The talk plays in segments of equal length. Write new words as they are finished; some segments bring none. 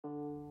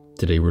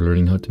Today we're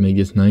learning how to make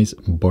this nice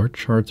bar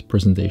chart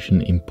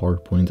presentation in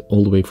PowerPoint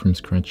all the way from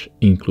scratch,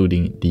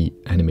 including the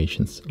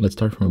animations. Let's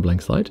start from a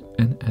blank slide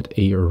and add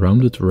a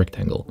rounded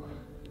rectangle.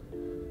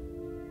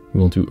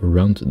 We want to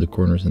round the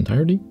corners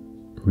entirely,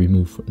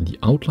 remove the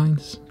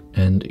outlines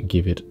and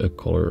give it a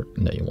color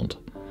that you want.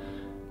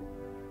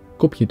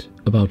 Copy it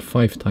about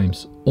 5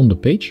 times on the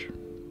page,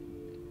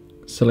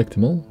 select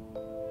them all,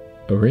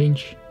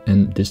 arrange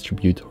and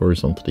distribute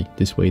horizontally.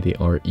 This way they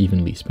are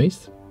evenly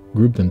spaced.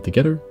 Group them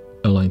together,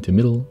 align to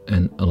middle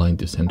and align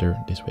to center.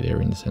 This way they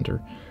are in the center.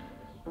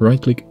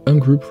 Right click,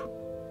 ungroup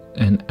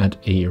and add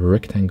a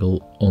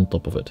rectangle on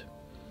top of it.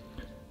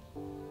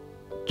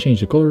 Change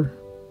the color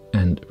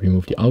and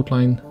remove the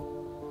outline.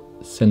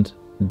 Send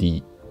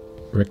the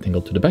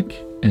rectangle to the back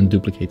and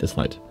duplicate the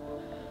slide.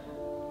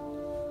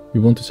 We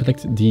want to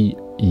select the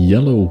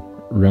yellow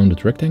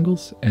rounded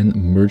rectangles and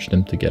merge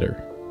them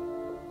together.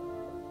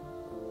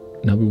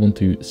 Now we want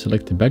to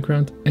select the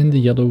background and the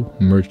yellow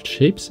merged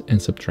shapes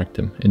and subtract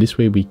them. And this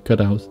way we cut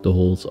out the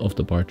holes of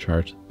the bar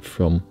chart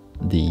from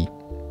the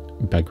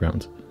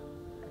background.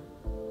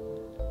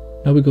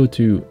 Now we go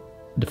to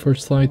the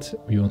first slide.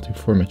 We want to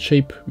format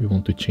shape. We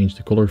want to change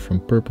the color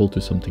from purple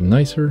to something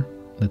nicer.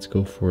 Let's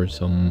go for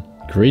some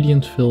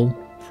gradient fill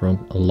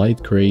from a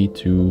light gray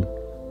to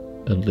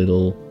a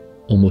little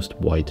almost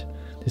white.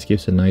 This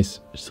gives a nice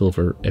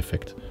silver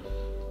effect.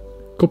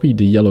 Copy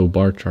the yellow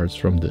bar charts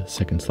from the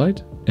second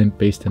slide and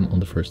paste them on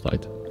the first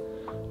slide.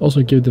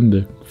 Also give them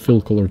the fill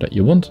color that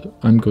you want.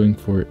 I'm going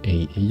for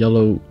a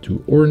yellow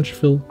to orange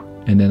fill,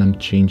 and then I'm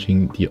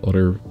changing the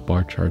other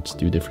bar charts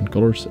to different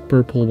colors.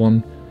 Purple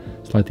one,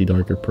 slightly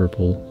darker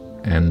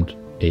purple, and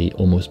a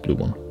almost blue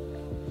one.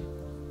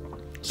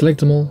 Select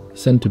them all,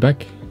 send to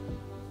back.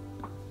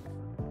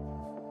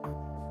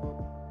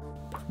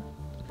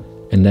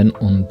 And then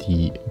on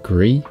the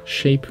gray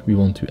shape, we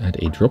want to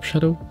add a drop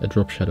shadow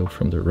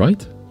from the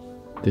right.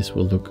 This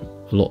will look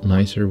a lot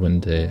nicer when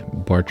the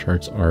bar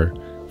charts are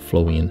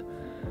flowing in.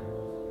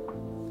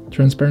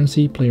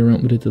 Transparency, play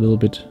around with it a little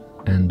bit,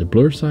 and the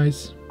blur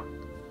size.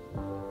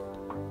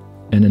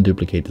 And then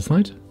duplicate the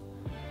slide.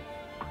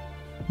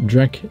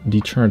 Drag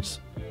the charts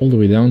all the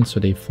way down so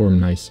they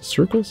form nice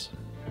circles.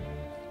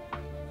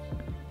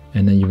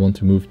 And then you want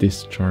to move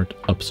this chart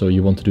up, so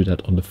you want to do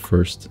that on the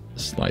first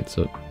slide.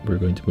 So we're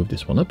going to move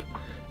this one up.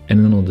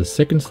 And then on the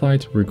second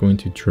slide, we're going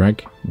to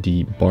drag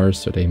the bars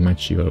so they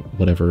match you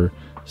whatever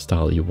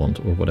style you want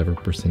or whatever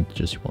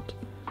percentages you want.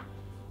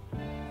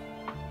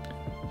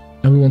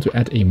 Now we want to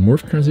add a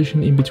morph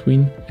transition in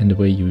between, and the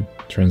way you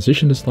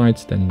transition the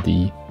slides, then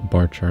the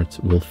bar charts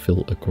will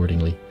fill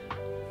accordingly.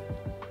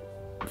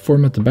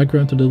 Format the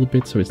background a little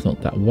bit so it's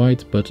not that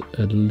white, but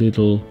a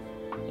little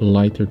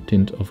lighter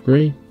tint of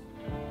gray.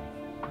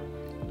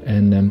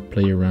 And then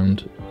play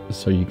around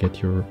so you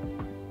get your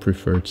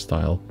preferred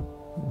style.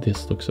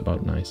 This looks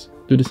about nice.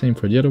 Do the same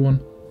for the other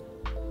one.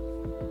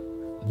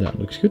 That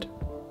looks good.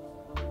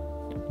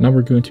 Now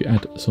we're going to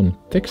add some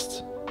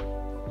text.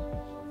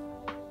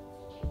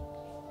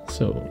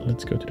 So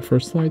let's go to the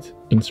first slide,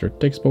 insert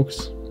text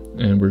box,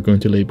 and we're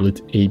going to label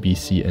it A, B,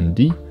 C, and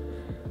D.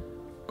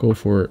 Go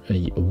for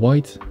a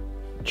white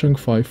chunk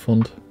 5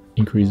 font,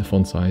 increase the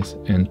font size,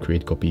 and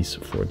create copies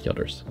for the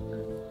others.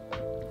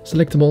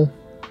 Select them all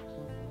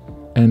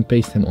and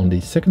paste them on the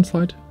second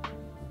slide.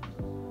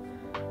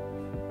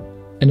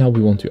 And now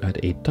we want to add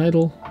a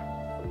title.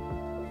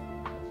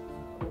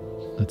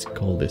 Let's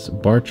call this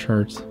bar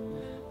chart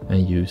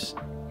and use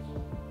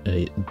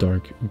a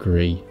dark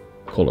gray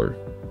color.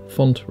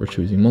 Font, we're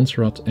choosing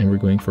Montserrat and we're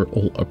going for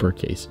all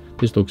uppercase.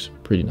 This looks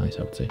pretty nice,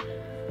 I would say.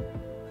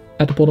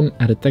 At the bottom,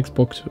 add a text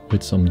box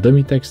with some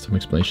dummy text, some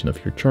explanation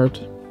of your chart.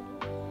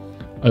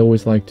 I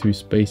always like to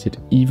space it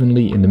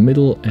evenly in the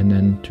middle and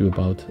then to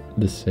about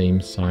the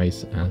same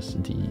size as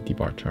the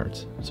bar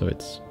charts, so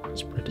it's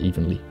spread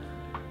evenly.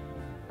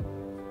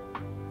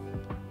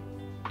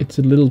 It's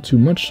a little too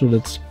much, so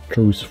let's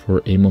choose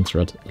for a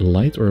Montserrat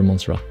light or a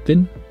Montserrat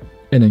thin,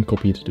 and then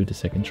copy it to the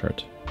second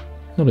chart.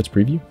 Now let's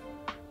preview.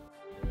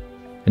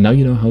 And now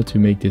you know how to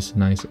make this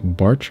nice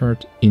bar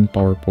chart in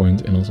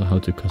PowerPoint and also how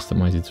to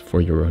customize it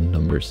for your own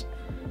numbers.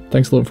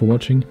 Thanks a lot for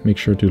watching, make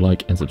sure to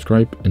like and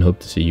subscribe, and hope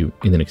to see you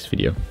in the next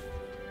video.